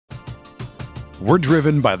We're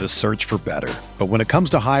driven by the search for better. But when it comes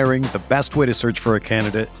to hiring, the best way to search for a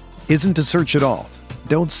candidate isn't to search at all.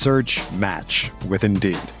 Don't search, match with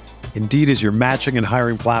Indeed. Indeed is your matching and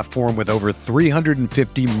hiring platform with over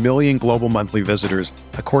 350 million global monthly visitors,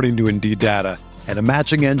 according to Indeed data, and a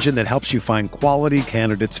matching engine that helps you find quality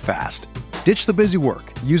candidates fast. Ditch the busy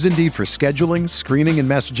work. Use Indeed for scheduling, screening, and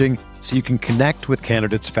messaging so you can connect with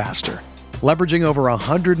candidates faster. Leveraging over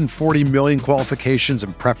 140 million qualifications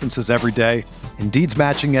and preferences every day, Indeed's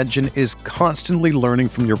matching engine is constantly learning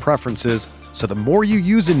from your preferences, so the more you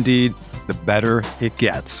use Indeed, the better it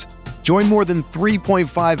gets. Join more than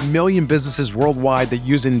 3.5 million businesses worldwide that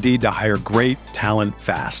use Indeed to hire great talent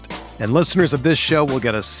fast. And listeners of this show will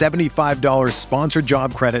get a $75 sponsored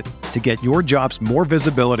job credit to get your jobs more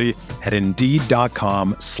visibility at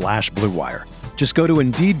Indeed.com/Blue Wire. Just go to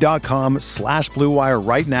Indeed.com/Blue Wire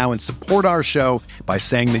right now and support our show by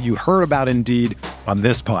saying that you heard about Indeed on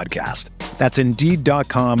this podcast. That's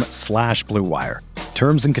Indeed.com/Blue Wire.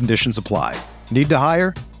 Terms and conditions apply. Need to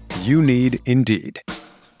hire? You need Indeed.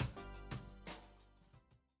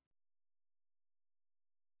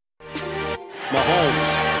 Mahomes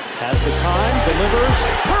has the time, delivers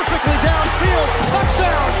perfectly downfield.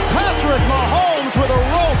 Touchdown! Patrick Mahomes with a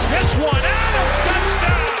rope. This one, Adams,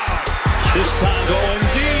 touchdown! This time going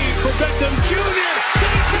deep for Beckham Jr.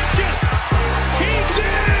 Did he catch it? He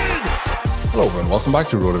did! Hello and welcome back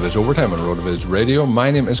to RotoViz Overtime on RotoViz Radio. My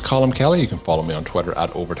name is Colm Kelly. You can follow me on Twitter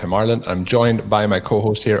at Overtime Ireland. I'm joined by my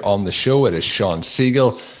co-host here on the show. It is Sean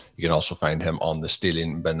Siegel. You can also find him on the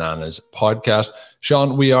Stealing Bananas podcast.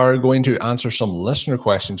 Sean, we are going to answer some listener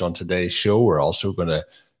questions on today's show. We're also going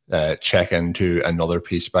to check into another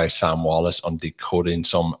piece by Sam Wallace on decoding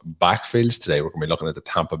some backfields. Today, we're going to be looking at the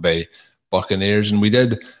Tampa Bay Buccaneers, and we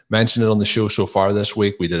did mention it on the show so far this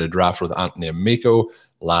week. We did a draft with Anthony Amico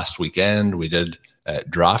last weekend. We did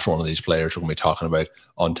draft one of these players we're going to be talking about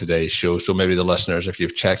on today's show. So maybe the listeners, if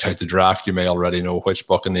you've checked out the draft, you may already know which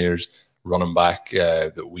Buccaneers running back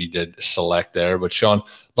that we did select there. But Sean,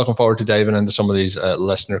 looking forward to diving into some of these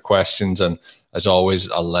listener questions. And as always,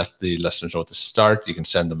 I'll let the listeners know at the start. You can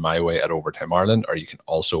send them my way at Overtime Ireland, or you can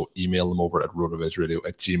also email them over at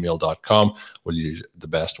rotovizradio@gmail.com. We'll use the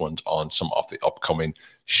best ones on some of the upcoming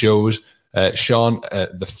shows. Sean,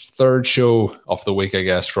 the third show of the week, I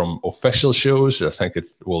guess, from official shows. I think it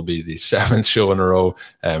will be the 7th show in a row,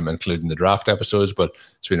 including the draft episodes. But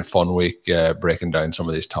it's been a fun week breaking down some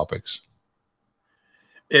of these topics.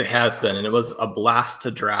 It has been, and it was a blast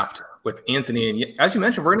to draft with Anthony. And as you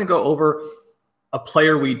mentioned, we're going to go over a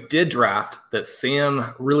player we did draft that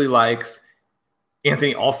Sam really likes.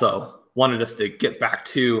 Anthony also wanted us to get back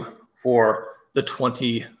to for the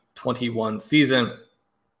 2021 season.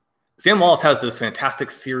 Sam Wallace has this fantastic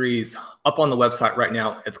series up on the website right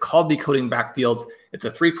now. It's called Decoding Backfields. It's a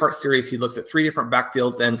 3-part series. He looks at 3 different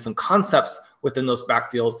backfields and some concepts within those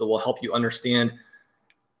backfields that will help you understand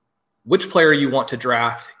which player you want to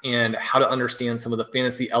draft and how to understand some of the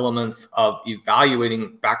fantasy elements of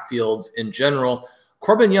evaluating backfields in general.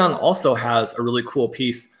 Corbin Young also has a really cool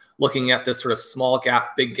piece looking at this sort of small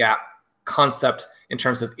gap, big gap concept in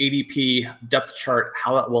terms of ADP, depth chart,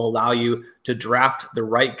 how that will allow you to draft the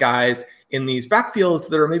right guys in these backfields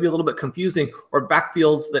that are maybe a little bit confusing, or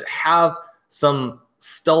backfields that have some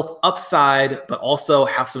stealth upside, but also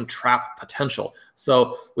have some trap potential.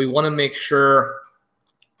 So we want to make sure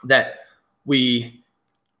that we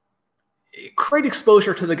create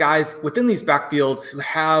exposure to the guys within these backfields who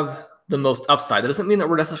have the most upside. That doesn't mean that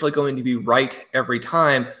we're necessarily going to be right every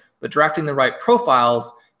time, but drafting the right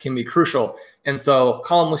profiles can be crucial. And so,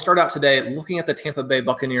 Colm, we start out today looking at the Tampa Bay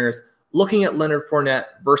Buccaneers, looking at Leonard Fournette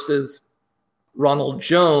versus Ronald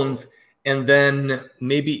Jones, and then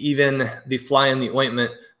maybe even the fly in the ointment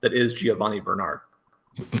that is Giovanni Bernard.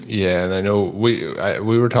 Yeah, and I know we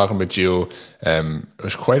were talking about Gio. It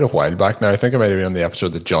was quite a while back now. I think it might have been on the episode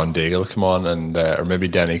that John Daigle came on, and or maybe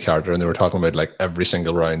Danny Carter, and they were talking about like every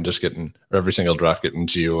single round just getting, or every single draft getting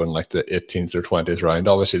Gio in like the 18th or 20th round.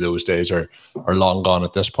 Obviously, those days are long gone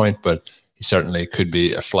at this point, but he certainly could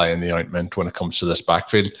be a fly in the ointment when it comes to this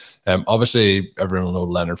backfield. Obviously, everyone will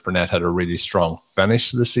know Leonard Fournette had a really strong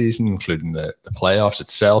finish to the season, including the playoffs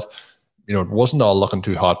itself. You know, it wasn't all looking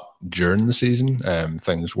too hot during the season.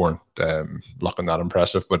 Things weren't looking that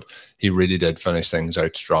impressive, but he really did finish things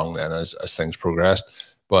out strong then as things progressed.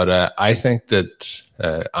 But I think that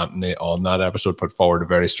Anthony on that episode put forward a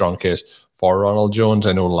very strong case for Ronald Jones.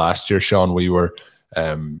 I know last year, Sean, we were,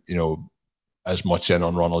 as much in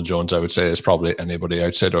on Ronald Jones, I would say, as probably anybody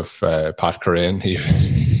outside of Pat Curran.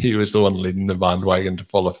 He was the one leading the bandwagon to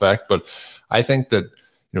full effect. But I think that,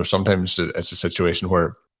 sometimes it's a situation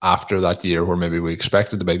where after that year where maybe we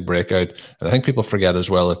expected the big breakout. And I think people forget as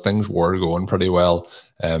well that things were going pretty well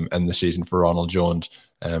in the season for Ronald Jones.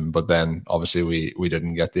 But then obviously we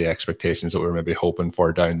didn't get the expectations that we were maybe hoping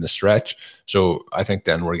for down the stretch. So I think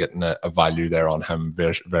then we're getting a value there on him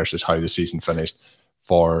versus how the season finished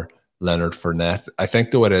for Leonard Fournette. I think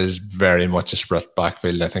though it is very much a split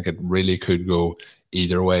backfield. I think it really could go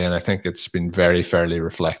either way. And I think it's been very fairly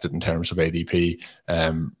reflected in terms of ADP.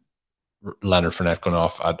 Leonard Fournette going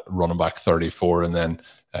off at running back 34 and then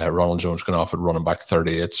Ronald Jones going off at running back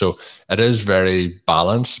 38. So it is very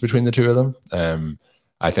balanced between the two of them.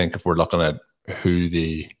 I think if we're looking at who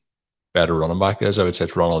the better running back is, I would say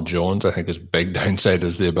it's Ronald Jones. I think his big downside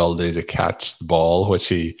is the ability to catch the ball, which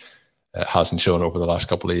he hasn't shown over the last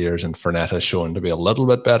couple of years, and Fournette has shown to be a little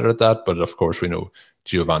bit better at that. But of course, we know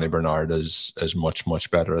Giovanni Bernard is much,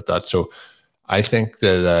 much better at that. So I think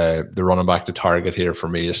that the running back to target here for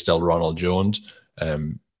me is still Ronald Jones.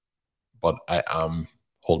 But I am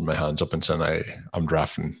holding my hands up and saying I'm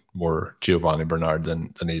drafting more Giovanni Bernard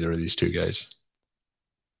than either of these two guys.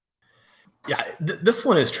 Yeah, this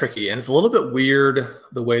one is tricky, and it's a little bit weird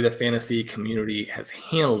the way the fantasy community has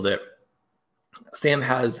handled it. Sam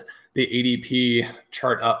has the ADP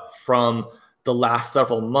chart up from the last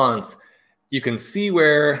several months. You can see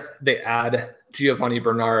where they add Giovanni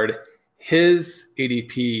Bernard. His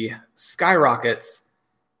ADP skyrockets.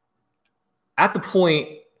 At the point,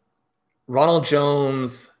 Ronald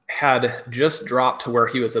Jones had just dropped to where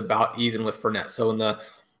he was about even with Fournette. So in the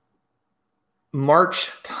March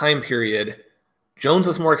time period, Jones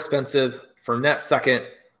was more expensive, Fournette second.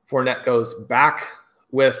 Fournette goes back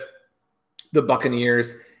with the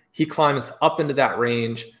Buccaneers. He climbs up into that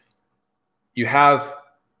range. You have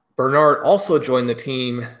Bernard also join the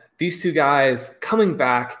team. These two guys coming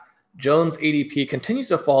back. Jones' ADP continues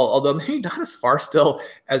to fall, although maybe not as far still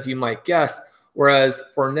as you might guess, whereas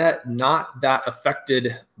Fournette not that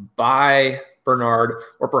affected by Bernard,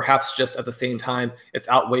 or perhaps just at the same time, it's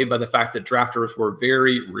outweighed by the fact that drafters were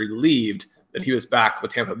very relieved that he was back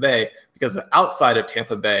with Tampa Bay, because outside of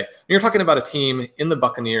Tampa Bay, you're talking about a team in the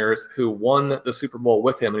Buccaneers who won the Super Bowl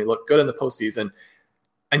with him and he looked good in the postseason,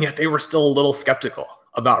 and yet they were still a little skeptical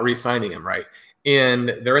about re-signing him, right? And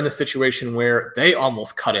they're in the situation where they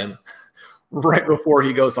almost cut him right before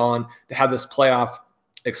he goes on to have this playoff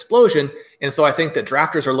explosion. And so I think that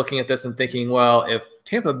drafters are looking at this and thinking, well, if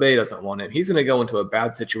Tampa Bay doesn't want him, he's going to go into a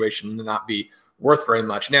bad situation and not be worth very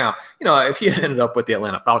much. Now, if he had ended up with the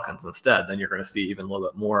Atlanta Falcons instead, then you're going to see even a little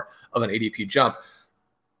bit more of an ADP jump.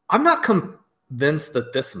 I'm not convinced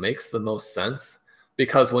that this makes the most sense,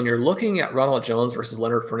 because when you're looking at Ronald Jones versus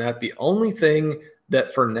Leonard Fournette, the only thing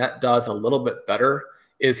that Fournette does a little bit better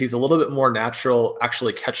is he's a little bit more natural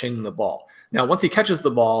actually catching the ball. Now, once he catches the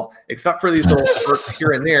ball, except for these little spurts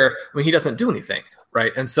here and there, he doesn't do anything,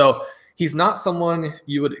 right? And so he's not someone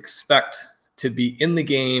you would expect to be in the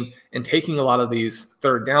game and taking a lot of these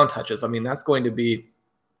third down touches. That's going to be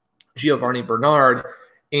Giovanni Bernard.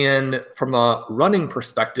 And from a running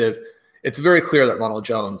perspective, it's very clear that Ronald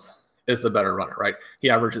Jones is the better runner, right? He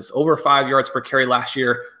averages over 5 yards per carry last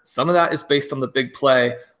year. Some of that is based on the big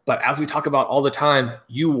play, but as we talk about all the time,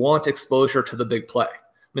 you want exposure to the big play.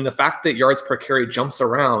 The fact that yards per carry jumps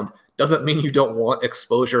around doesn't mean you don't want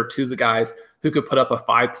exposure to the guys who could put up a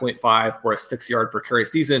 5.5 or a 6 yard per carry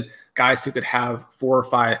season, guys who could have 4 or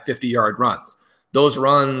 5 50-yard runs. Those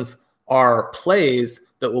runs are plays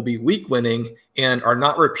that will be week winning and are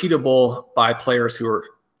not repeatable by players who are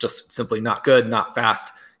just simply not good, not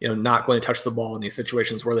fast, not going to touch the ball in these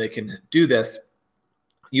situations where they can do this.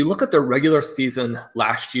 You look at the regular season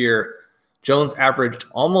last year, Jones averaged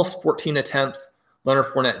almost 14 attempts, Leonard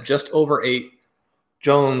Fournette just over 8.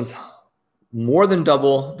 Jones more than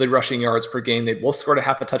double the rushing yards per game. They both scored a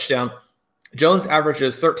half a touchdown. Jones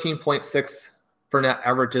averages 13.6. Fournette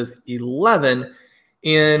averages 11.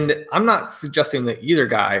 And I'm not suggesting that either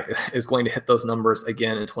guy is going to hit those numbers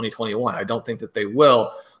again in 2021. I don't think that they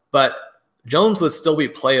will. But Jones would still be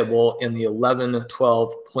playable in the 11,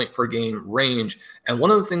 12 point per game range. And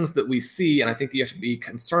one of the things that we see, and I think that you have to be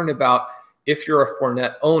concerned about if you're a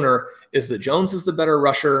Fournette owner, is that Jones is the better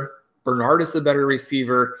rusher, Bernard is the better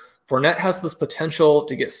receiver. Fournette has this potential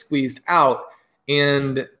to get squeezed out,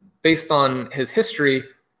 and based on his history,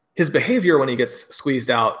 his behavior when he gets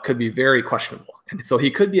squeezed out could be very questionable. And so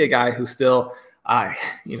he could be a guy who still,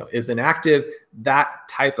 is inactive, that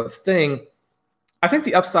type of thing. I think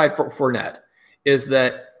the upside for Fournette is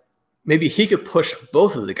that maybe he could push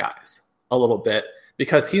both of the guys a little bit,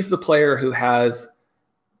 because he's the player who has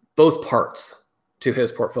both parts to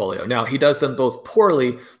his portfolio. Now, he does them both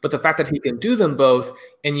poorly, but the fact that he can do them both,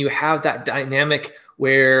 and you have that dynamic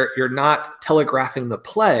where you're not telegraphing the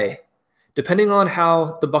play, depending on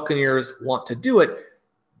how the Buccaneers want to do it,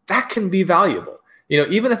 that can be valuable.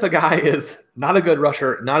 Even if a guy is not a good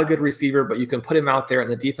rusher, not a good receiver, but you can put him out there and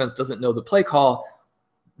the defense doesn't know the play call,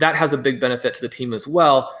 that has a big benefit to the team as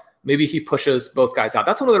well. Maybe he pushes both guys out.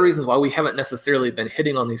 That's one of the reasons why we haven't necessarily been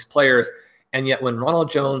hitting on these players. And yet when Ronald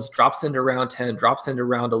Jones drops into round 10, drops into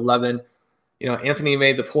round 11, Anthony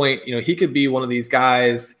made the point, he could be one of these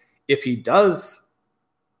guys if he does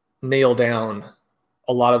nail down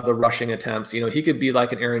a lot of the rushing attempts. He could be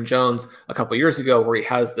like an Aaron Jones a couple years ago where he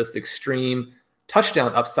has this extreme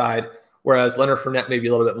touchdown upside, whereas Leonard Fournette may be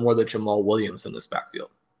a little bit more the Jamal Williams in this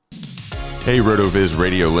backfield. Hey, RotoViz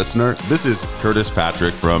radio listener. This is Curtis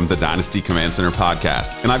Patrick from the Dynasty Command Center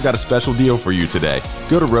podcast, and I've got a special deal for you today.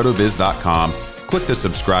 Go to rotoviz.com, click the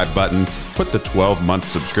subscribe button, put the 12-month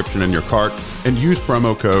subscription in your cart, and use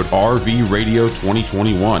promo code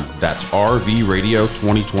RVRadio2021. That's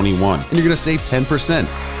RVRadio2021, and you're going to save 10%.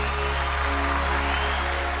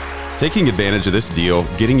 Taking advantage of this deal,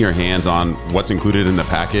 getting your hands on what's included in the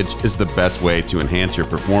package is the best way to enhance your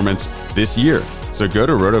performance this year. So go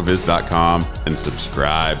to rotoviz.com and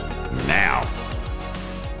subscribe now.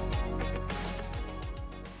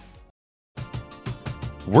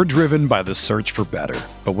 We're driven by the search for better.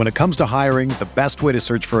 But when it comes to hiring, the best way to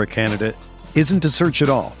search for a candidate isn't to search at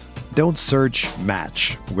all. Don't search,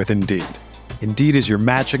 match with Indeed. Indeed is your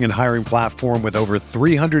matching and hiring platform with over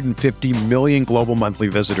 350 million global monthly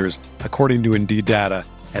visitors, according to Indeed data,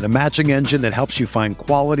 and a matching engine that helps you find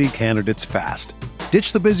quality candidates fast.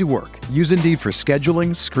 Ditch the busy work. Use Indeed for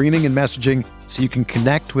scheduling, screening, and messaging so you can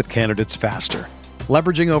connect with candidates faster.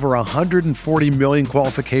 Leveraging over 140 million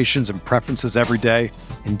qualifications and preferences every day,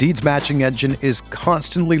 Indeed's matching engine is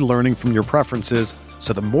constantly learning from your preferences,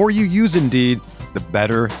 so the more you use Indeed, the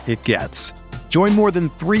better it gets. Join more than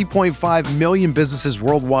 3.5 million businesses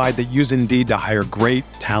worldwide that use Indeed to hire great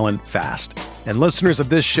talent fast. And listeners of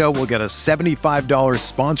this show will get a $75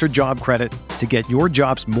 sponsored job credit to get your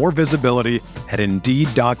jobs more visibility at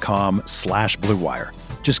Indeed.com/Blue Wire.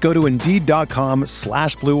 Just go to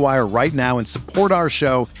Indeed.com/Blue Wire right now and support our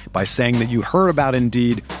show by saying that you heard about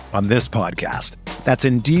Indeed on this podcast. That's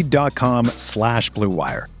Indeed.com/Blue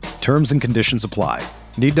Wire. Terms and conditions apply.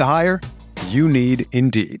 Need to hire? You need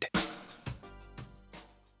Indeed.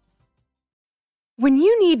 When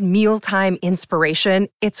you need mealtime inspiration,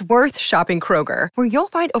 it's worth shopping Kroger, where you'll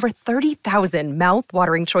find over 30,000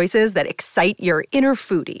 mouth-watering choices that excite your inner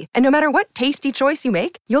foodie. And no matter what tasty choice you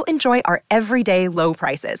make, you'll enjoy our everyday low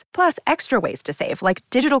prices, plus extra ways to save, like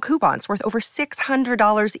digital coupons worth over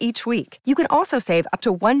 $600 each week. You can also save up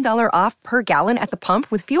to $1 off per gallon at the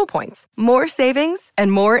pump with fuel points. More savings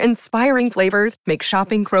and more inspiring flavors make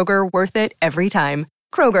shopping Kroger worth it every time.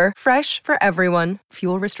 Kroger, fresh for everyone.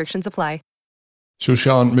 Fuel restrictions apply. So,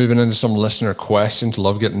 Sean, moving into some listener questions,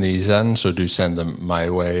 love getting these in, so do send them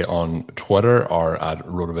my way on Twitter or at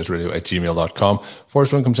rotovizradio@gmail.com.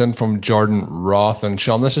 First one comes in from Jordan Roth. And,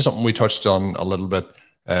 Sean, this is something we touched on a little bit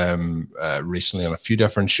recently on a few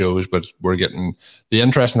different shows, but we're getting, the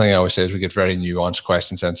interesting thing I always say is we get very nuanced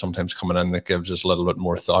questions and sometimes coming in that gives us a little bit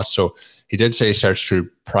more thought. So he did say search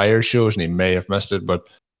through prior shows, and he may have missed it, but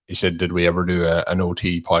he said, did we ever do an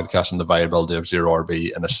OT podcast on the viability of zero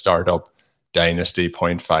RB in a startup Dynasty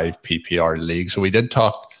 0.5 PPR league? So we did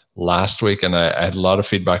talk last week, and I had a lot of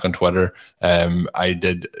feedback on Twitter. I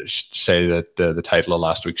did say that the title of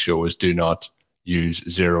last week's show was "Do Not Use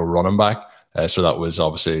Zero Running Back." So that was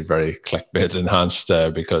obviously very clickbait enhanced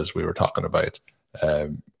because we were talking about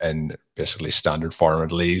in basically standard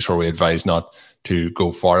format leagues where we advise not to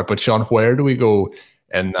go for it. But Sean, where do we go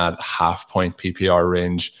in that half point PPR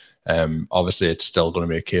range? Obviously, it's still going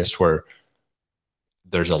to be a case where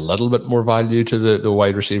there's a little bit more value to the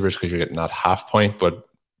wide receivers because you're getting that half point, but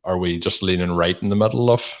are we just leaning right in the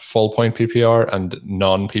middle of full point PPR and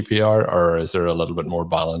non-PPR, or is there a little bit more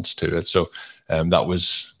balance to it? So that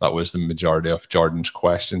was the majority of Jordan's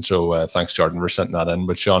question. So thanks, Jordan, for sending that in.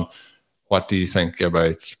 But Sean, what do you think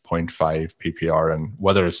about 0.5 PPR and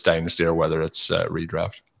whether it's Dynasty or whether it's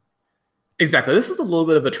redraft? Exactly. This is a little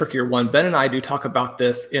bit of a trickier one. Ben and I do talk about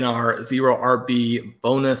this in our Zero RB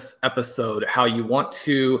bonus episode, how you want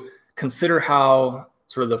to consider how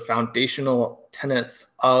sort of the foundational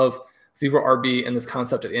tenets of Zero RB and this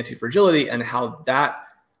concept of anti-fragility and how that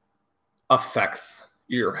affects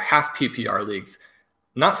your half PPR leagues.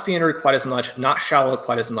 Not standard quite as much, not shallow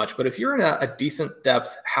quite as much, but if you're in a decent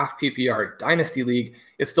depth half PPR dynasty league,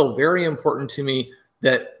 it's still very important to me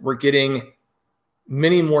that we're getting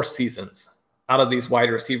many more seasons out of these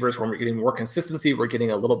wide receivers when we're getting more consistency. We're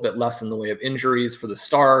getting a little bit less in the way of injuries for the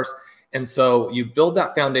stars. And so you build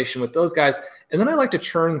that foundation with those guys. And then I like to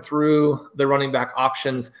churn through the running back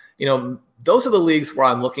options. Those are the leagues where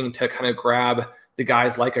I'm looking to kind of grab the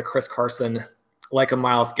guys like a Chris Carson, like a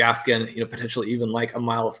Myles Gaskin, potentially even like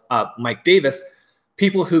a Mike Davis,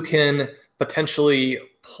 people who can potentially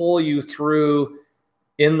pull you through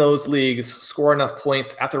in those leagues, score enough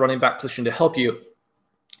points at the running back position to help you.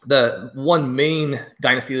 The one main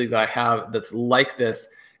dynasty league that I have that's like this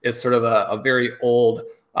is sort of a very old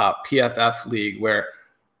PFF league where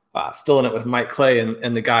still in it with Mike Clay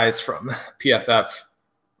and the guys from PFF,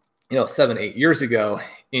 7-8 years ago.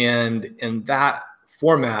 And in that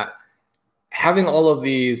format, having all of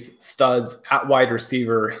these studs at wide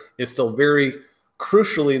receiver is still very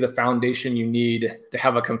crucially the foundation you need to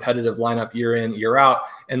have a competitive lineup year in, year out.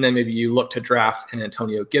 And then maybe you look to draft an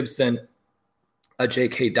Antonio Gibson, a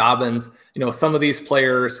J.K. Dobbins, some of these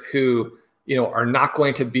players who, are not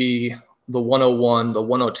going to be the 101, the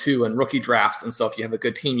 102 in rookie drafts. And so if you have a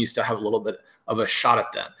good team, you still have a little bit of a shot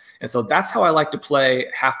at them. And so that's how I like to play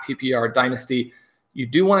half PPR dynasty. You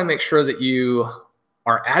do want to make sure that you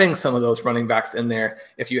are adding some of those running backs in there.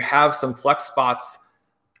 If you have some flex spots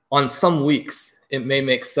on some weeks, it may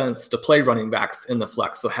make sense to play running backs in the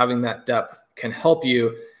flex. So having that depth can help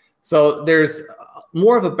you. So there's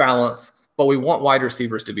more of a balance, but we want wide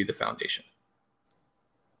receivers to be the foundation.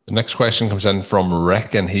 The next question comes in from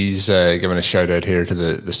Rick, and he's giving a shout out here to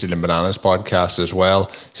the Stealing Bananas podcast as well.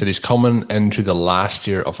 He said he's coming into the last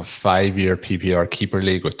year of a 5-year PPR keeper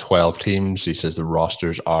league with 12 teams. He says the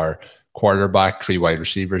rosters are quarterback, 3 wide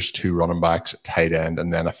receivers, 2 running backs, tight end,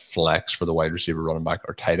 and then a flex for the wide receiver, running back,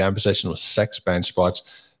 or tight end position with 6 bench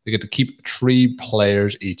spots. They get to keep 3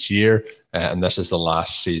 players each year, and this is the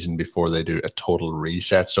last season before they do a total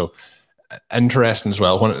reset. So interesting as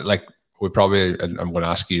well. I'm going to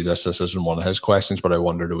ask you this isn't one of his questions, but I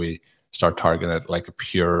wonder, do we start targeting it like a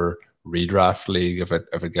pure redraft league if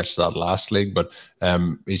it gets to that last league? But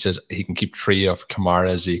he says he can keep 3 of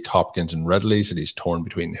Kamara, Zeke, Hopkins, and Ridley. So he's torn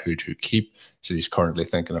between who to keep. So he's currently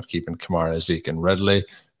thinking of keeping Kamara, Zeke, and Ridley,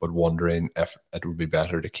 but wondering if it would be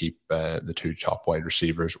better to keep the 2 top wide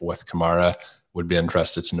receivers with Kamara. Would be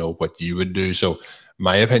interested to know what you would do. So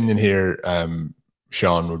my opinion here,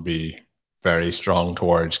 Sean, would be very strong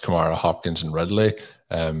towards Kamara, Hopkins, and Ridley.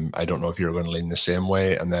 I don't know if you're going to lean the same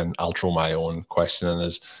way. And then I'll throw my own question in,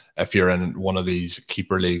 is if you're in one of these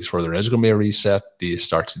keeper leagues where there is going to be a reset, do you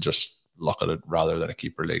start to just look at it rather than a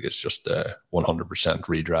keeper league? It's just a 100%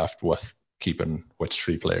 redraft with keeping which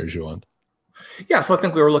 3 players you want? Yeah, so I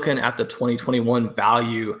think we were looking at the 2021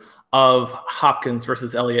 value of Hopkins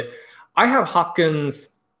versus Elliott. I have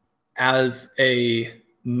Hopkins as a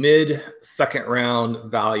mid-second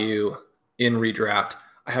round value in redraft.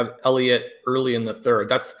 I have Elliott early in the 3rd.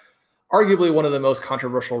 That's arguably one of the most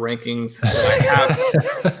controversial rankings that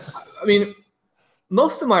I have. I mean,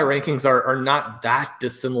 most of my rankings are not that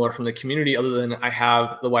dissimilar from the community, other than I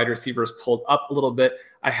have the wide receivers pulled up a little bit.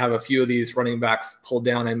 I have a few of these running backs pulled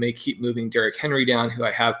down. I may keep moving Derrick Henry down, who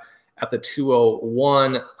I have at the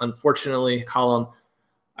 201. Unfortunately, Colin,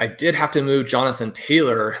 I did have to move Jonathan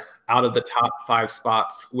Taylor out of the top 5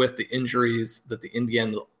 spots with the injuries that the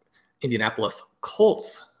Indianapolis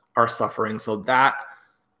Colts are suffering. So that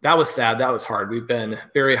was sad. That was hard. We've been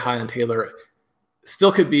very high on Taylor.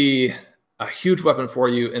 Still could be a huge weapon for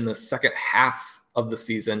you in the second half of the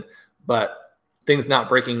season, but things not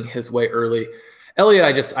breaking his way early.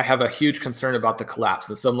 Elliott, I have a huge concern about the collapse.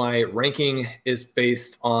 And so my ranking is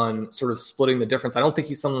based on sort of splitting the difference. I don't think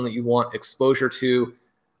he's someone that you want exposure to.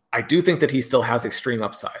 I do think that he still has extreme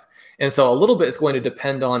upside. And so a little bit is going to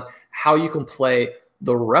depend on how you can play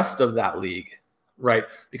the rest of that league, right?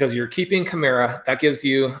 Because you're keeping Kamara, that gives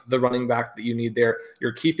you the running back that you need there.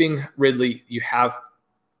 You're keeping Ridley, you have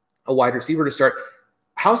a wide receiver to start.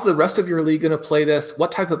 How's the rest of your league going to play this?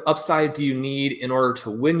 What type of upside do you need in order to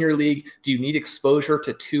win your league? Do you need exposure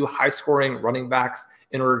to 2 high-scoring running backs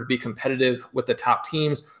in order to be competitive with the top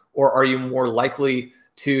teams? Or are you more likely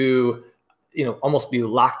to, almost be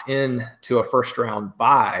locked in to a first-round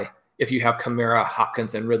bye if you have Kamara,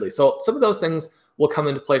 Hopkins, and Ridley? So some of those things will come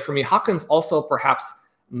into play for me. Hopkins also perhaps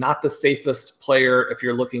not the safest player if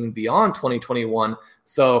you're looking beyond 2021.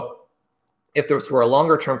 So if this were a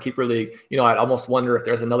longer-term keeper league, I'd almost wonder if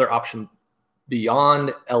there's another option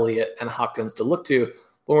beyond Elliott and Hopkins to look to.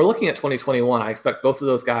 When we're looking at 2021, I expect both of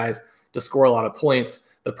those guys to score a lot of points.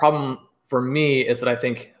 The problem for me is that I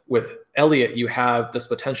think with Elliott, you have this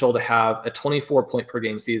potential to have a 24-point per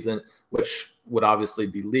game season, which would obviously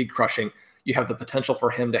be league crushing. You have the potential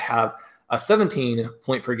for him to have a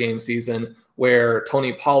 17-point per game season where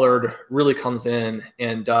Tony Pollard really comes in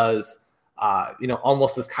and does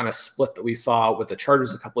almost this kind of split that we saw with the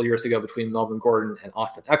Chargers a couple of years ago between Melvin Gordon and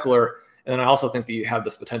Austin Eckler. And then I also think that you have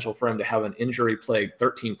this potential for him to have an injury-plagued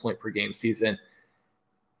 13-point per game season.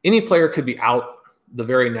 Any player could be out the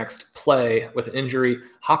very next play with an injury.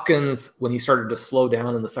 Hopkins, when he started to slow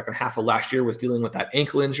down in the second half of last year, was dealing with that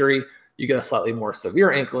ankle injury. You get a slightly more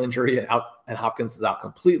severe ankle injury, and Hopkins is out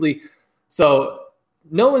completely. So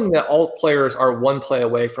knowing that all players are one play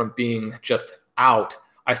away from being just out,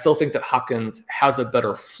 I still think that Hopkins has a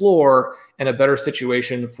better floor and a better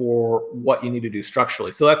situation for what you need to do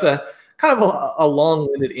structurally. So that's a kind of a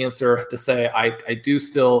long-winded answer to say I do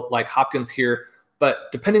still like Hopkins here,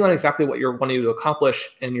 but depending on exactly what you're wanting to accomplish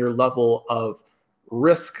and your level of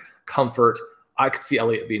risk comfort, I could see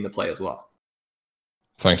Elliott being the play as well.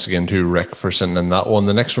 Thanks again to Rick for sending in that one.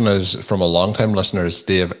 The next one is from a long-time listener, is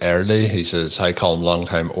Dave Early. He says, "Hi, Colin,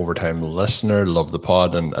 long-time overtime listener. Love the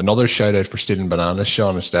pod." And another shout out for stealing bananas,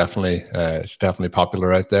 Sean. It's definitely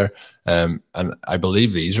popular out there. And I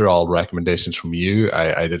believe these are all recommendations from you.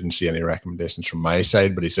 I didn't see any recommendations from my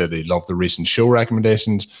side, but he said he loved the recent show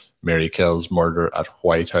recommendations. Mary Kills, Murder at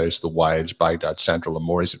White House, The Wilds, Baghdad Central, and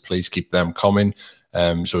more. He said, please keep them coming.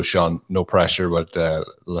 So Sean, no pressure, but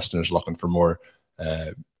listeners looking for more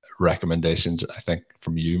recommendations, I think,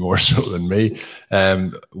 from you more so than me.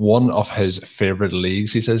 One of his favorite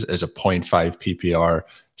leagues, he says, is a 0.5 PPR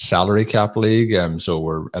salary cap league. So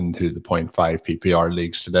we're into the 0.5 PPR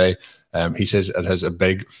leagues today. He says it has a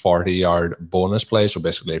big 40-yard bonus play. So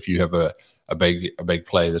basically, if you have a big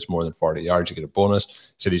play that's more than 40 yards, you get a bonus.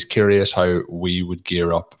 So he's curious how we would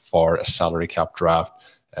gear up for a salary cap draft,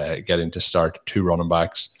 getting to start 2 running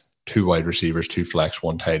backs, 2 wide receivers, 2 flex,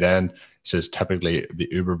 1 tight end. He says typically the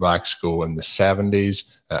Uber backs go in the 70s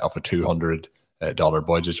of a $200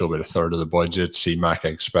 budget, so about a third of the budget. C-Mac, I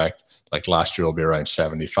expect, like last year, will be around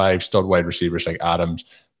 75. Stud wide receivers like Adams,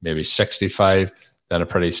 maybe 65. Then a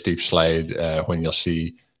pretty steep slide when you'll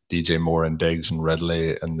see DJ Moore and Diggs and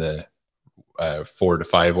Ridley in the 4 to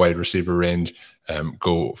 5 wide receiver range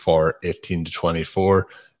go for 18 to 24.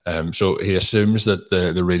 So he assumes that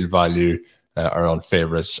the real value are on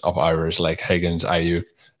favorites of ours like Higgins, Ayuk,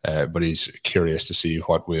 but he's curious to see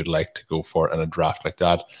what we would like to go for in a draft like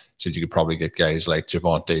that. So you could probably get guys like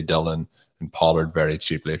Javonte, Dillon, and Pollard very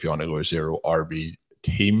cheaply if you want to go a 0 RB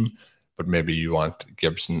team, but maybe you want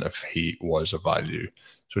Gibson if he was a value.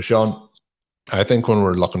 So Sean, I think when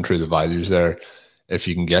we're looking through the values there, if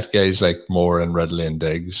you can get guys like Moore and Ridley and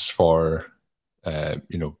Diggs for $18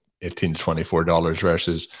 to $24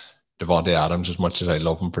 versus Devontae Adams, as much as I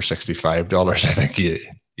love him, for $65, I think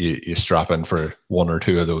you strap in for 1 or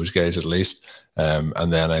 2 of those guys at least.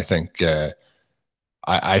 And then I think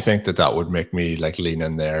I think that would make me like lean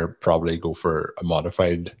in there, probably go for a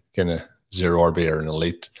modified kind of 0 RB or an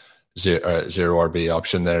elite 0 RB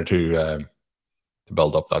option there to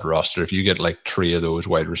build up that roster. If you get like 3 of those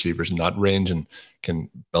wide receivers in that range and can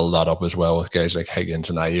build that up as well with guys like Higgins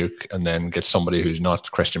and Ayuk, and then get somebody who's not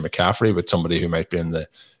Christian McCaffrey, but somebody who might be in the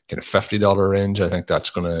kind of $50 range, I think that's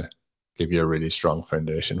going to give you a really strong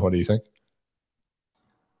foundation. What do you think?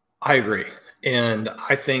 I agree. And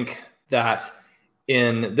I think that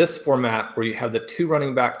in this format where you have the 2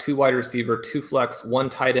 running back, 2 wide receiver, 2 flex, 1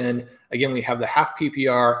 tight end, again, we have the half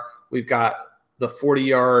PPR, we've got the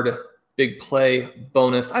 40-yard big play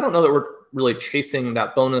bonus. I don't know that we're really chasing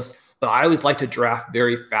that bonus, but I always like to draft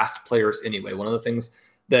very fast players anyway. One of the things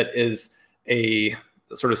that is a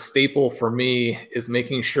sort of staple for me is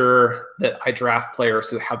making sure that I draft players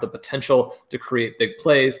who have the potential to create big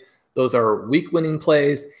plays. Those are week winning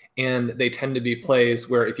plays, and they tend to be plays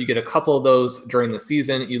where if you get a couple of those during the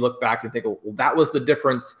season, you look back and think, well, that was the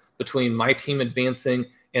difference between my team advancing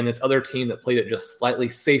and this other team that played it just slightly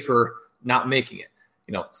safer, not making it.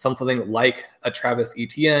 Something like a Travis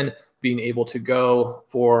Etienne being able to go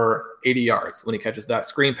for 80 yards when he catches that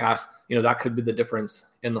screen pass, that could be the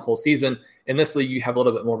difference in the whole season. In this league, you have a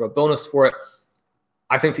little bit more of a bonus for it.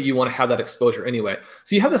 I think that you want to have that exposure anyway.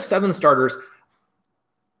 So you have the 7 starters.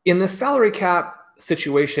 In the salary cap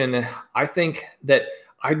situation, I think that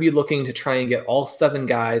I'd be looking to try and get all 7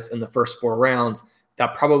 guys in the first 4 rounds.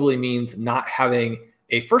 That probably means not having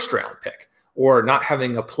a first round pick or not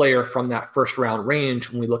having a player from that first round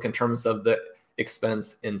range when we look in terms of the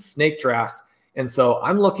expense in snake drafts. And so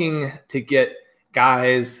I'm looking to get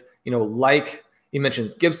guys, like he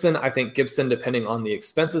mentions Gibson. I think Gibson, depending on the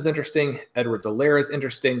expense, is interesting. Edwards-Helaire is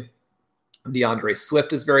interesting. DeAndre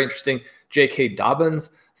Swift is very interesting. J.K.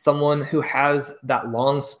 Dobbins, someone who has that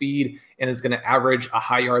long speed and is going to average a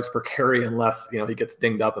high yards per carry unless, he gets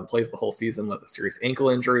dinged up and plays the whole season with a serious ankle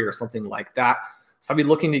injury or something like that. So I'll be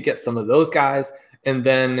looking to get some of those guys. And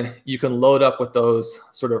then you can load up with those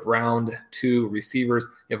sort of round 2 receivers.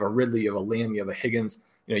 You have a Ridley, you have a Lamb, you have a Higgins.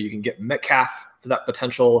 You can get Metcalf for that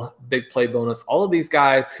potential big play bonus. All of these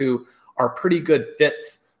guys who are pretty good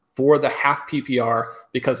fits for the half PPR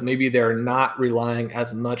because maybe they're not relying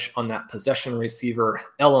as much on that possession receiver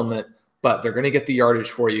element, but they're going to get the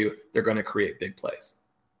yardage for you. They're going to create big plays.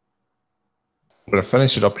 I'm going to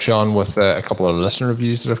finish it up, Sean, with a couple of listener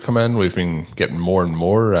reviews that have come in. We've been getting more and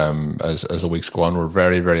more as the weeks go on. We're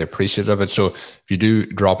very, very appreciative of it. So if you do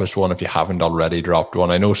drop us one, if you haven't already dropped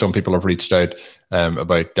one, I know some people have reached out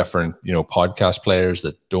about different, podcast players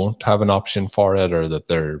that don't have an option for it, or that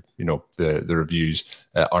they're, the reviews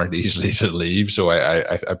aren't easily to leave. So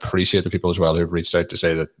I appreciate the people as well who've reached out to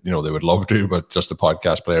say that, they would love to, but just the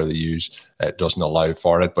podcast player they use doesn't allow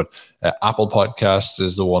for it. But Apple Podcasts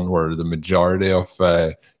is the one where the majority of,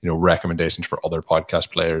 recommendations for other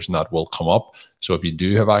podcast players and that will come up. So if you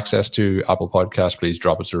do have access to Apple Podcasts, please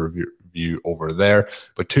drop us a review over there.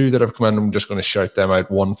 But 2 that have come in, I'm just going to shout them out.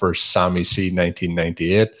 One for Sammy C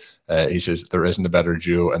 1998. He says there isn't a better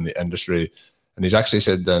duo in the industry, and he's actually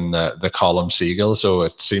said than the Column Siegel. So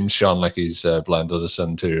it seems, Sean, like he's blended us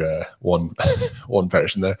into one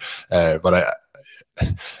person there. But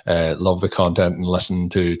I love the content and listen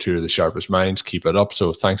to 2 of the sharpest minds. Keep it up.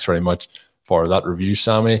 So thanks very much for that review,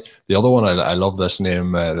 Sammy. The other one, I love this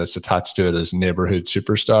name that's attached to it, is Neighborhood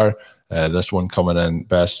Superstar. This one coming in,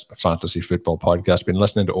 best fantasy football podcast. Been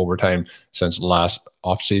listening to Overtime since last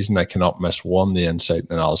offseason. I cannot miss one. The insight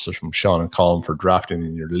and analysis from Sean and Colin for drafting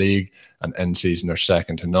in your league and in season are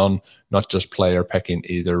second to none. Not just player picking,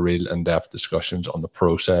 either real in-depth discussions on the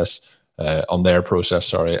process, on their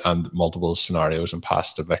process, and multiple scenarios and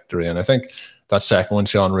paths to victory. And I think that second one,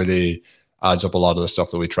 Sean, really adds up a lot of the stuff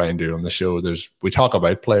that we try and do on the show. We talk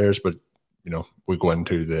about players, but we go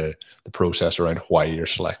into the process around why you're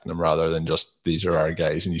selecting them rather than just these are our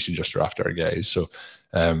guys and you should just draft our guys. So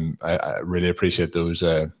I really appreciate those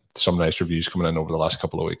some nice reviews coming in over the last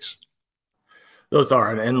couple of weeks. Those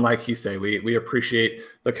are, and like you say, we appreciate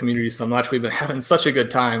the community so much. We've been having such a good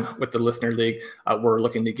time with the Listener League. We're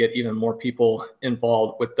looking to get even more people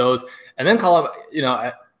involved with those. And then call up,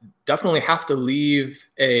 I definitely have to leave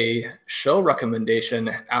a show recommendation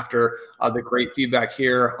after the great feedback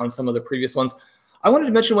here on some of the previous ones. I wanted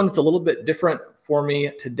to mention one that's a little bit different for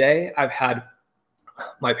me today. I've had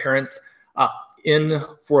my parents in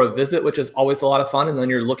for a visit, which is always a lot of fun. And then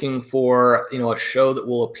you're looking for, a show that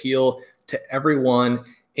will appeal to everyone.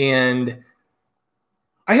 And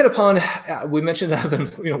I hit upon, we mentioned that I've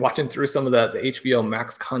been, watching through some of the HBO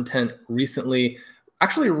Max content recently.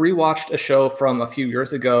 Actually rewatched a show from a few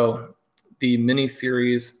years ago, the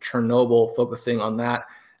miniseries Chernobyl, focusing on that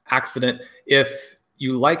accident. If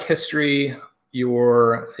you like history,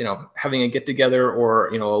 you're, having a get together or,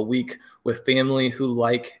 a week with family who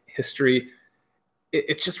like history,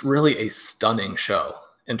 it's just really a stunning show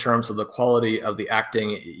in terms of the quality of the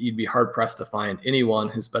acting. You'd be hard pressed to find anyone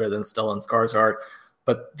who's better than Stellan Skarsgård.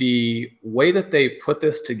 But the way that they put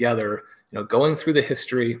this together, going through the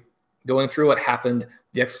history, going through what happened,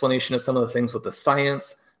 the explanation of some of the things with the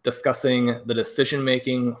science, discussing the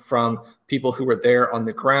decision-making from people who were there on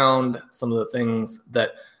the ground, some of the things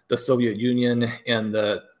that the Soviet Union and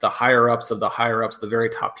the higher-ups of the higher-ups, the very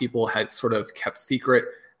top people, had sort of kept secret,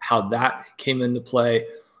 how that came into play.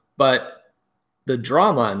 But the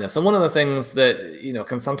drama in this, and one of the things that,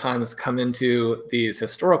 can sometimes come into these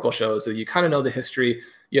historical shows is you kind of know the history,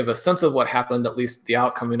 you have a sense of what happened, at least the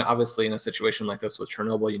outcome. And obviously in a situation like this with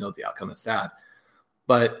Chernobyl, the outcome is sad.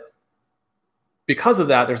 But because of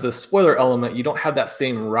that, there's this spoiler element. You don't have that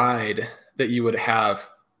same ride that you would have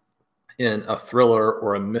in a thriller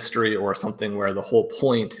or a mystery or something where the whole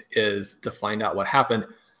point is to find out what happened.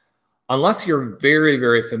 Unless you're very,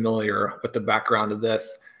 very familiar with the background of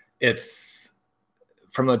this, it's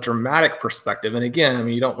from a dramatic perspective. And again,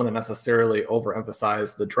 you don't want to necessarily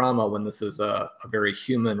overemphasize the drama when this is a very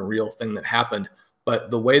human, real thing that happened.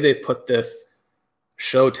 But the way they put this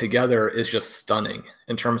show together is just stunning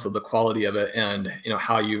in terms of the quality of it and,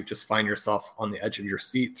 how you just find yourself on the edge of your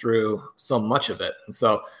seat through so much of it. And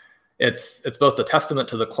so it's both a testament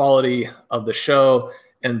to the quality of the show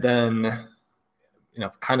and then,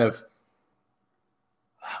 kind of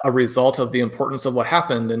a result of the importance of what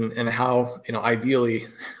happened and how, ideally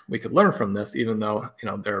we could learn from this, even though,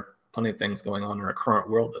 there are plenty of things going on in our current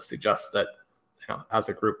world that suggests that, as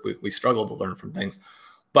a group, we struggle to learn from things.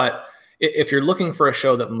 But if you're looking for a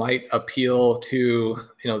show that might appeal to,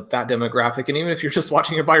 that demographic, and even if you're just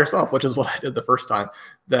watching it by yourself, which is what I did the first time,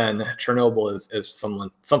 then Chernobyl is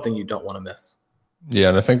something you don't want to miss. Yeah,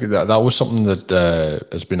 and I think that was something that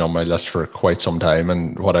has been on my list for quite some time.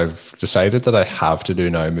 And what I've decided that I have to do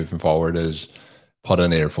now moving forward is put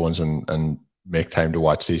in earphones and make time to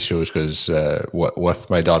watch these shows, because with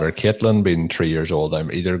my daughter Caitlin being 3 years old,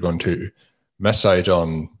 I'm either going to miss out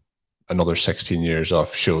on another 16 years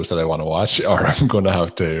of shows that I want to watch, or I'm going to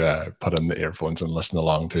have to put in the earphones and listen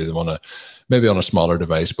along to them maybe on a smaller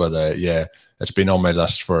device. But yeah, it's been on my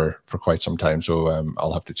list for quite some time, so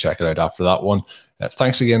I'll have to check it out after that one.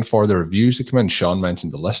 Thanks again for the reviews that come in. Sean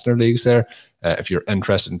mentioned the listener leagues there. If you're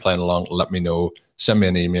interested in playing along, let me know. Send me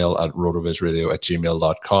an email at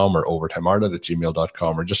rotovizradio@gmail.com or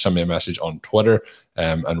overtimeireland@gmail.com, or just send me a message on Twitter,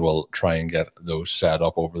 and we'll try and get those set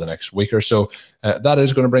up over the next week or so. That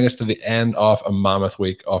is going to bring us to the end of a mammoth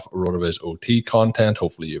week of RotoViz OT content.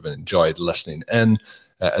 Hopefully you've enjoyed listening in.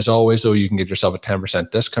 As always, though, you can get yourself a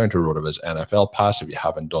 10% discount to RotoViz NFL Pass if you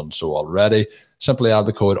haven't done so already. Simply add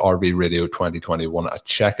the code RVRadio2021 at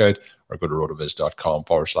checkout, or go to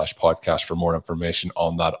rotoviz.com/podcast for more information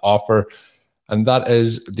on that offer. And that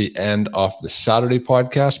is the end of the Saturday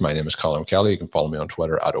podcast. My name is Colin Kelly. You can follow me on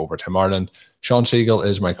Twitter at Overtime Ireland. Sean Siegel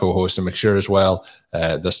is my co-host, and make sure as well,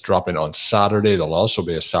 this dropping on Saturday, there'll also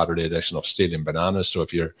be a Saturday edition of Stealing Bananas. So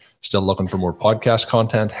if you're still looking for more podcast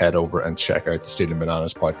content, head over and check out the Stealing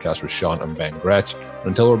Bananas podcast with Sean and Ben Gretsch. And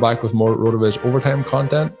until we're back with more RotoViz Overtime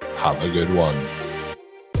content, have a good one.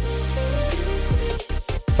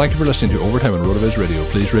 Thank you for listening to Overtime on RotoViz Radio.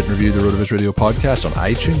 Please rate and review the RotoViz Radio podcast on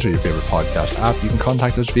iTunes or your favorite podcast app. You can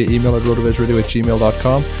contact us via email at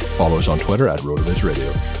rotovizradio@gmail.com. Follow us on Twitter at RotoViz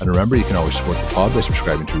Radio. And remember, you can always support the pod by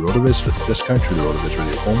subscribing to RotoViz with a discount through the RotoViz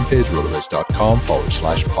Radio homepage,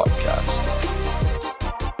 rotoviz.com/podcast.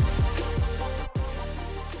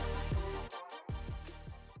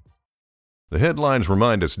 The headlines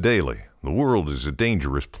remind us daily the world is a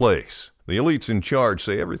dangerous place. The elites in charge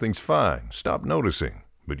say everything's fine, stop noticing.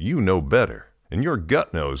 But you know better. And your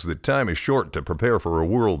gut knows that time is short to prepare for a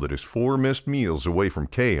world that is 4 missed meals away from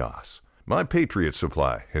chaos. My Patriot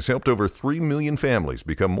Supply has helped over 3 million families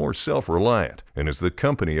become more self-reliant and is the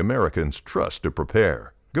company Americans trust to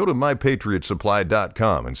prepare. Go to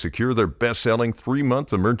mypatriotsupply.com and secure their best-selling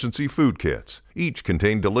 3-month emergency food kits. Each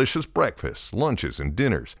contain delicious breakfasts, lunches, and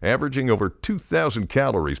dinners, averaging over 2,000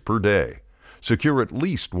 calories per day. Secure at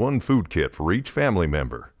least one food kit for each family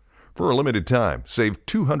member. For a limited time, save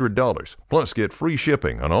 $200, plus get free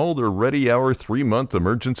shipping on all their Ready Hour 3-month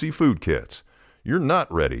emergency food kits. You're not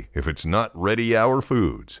ready if it's not Ready Hour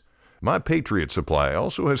Foods. My Patriot Supply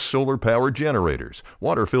also has solar power generators,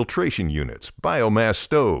 water filtration units, biomass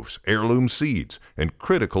stoves, heirloom seeds, and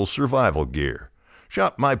critical survival gear.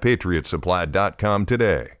 Shop mypatriotsupply.com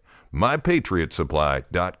today.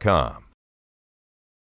 mypatriotsupply.com.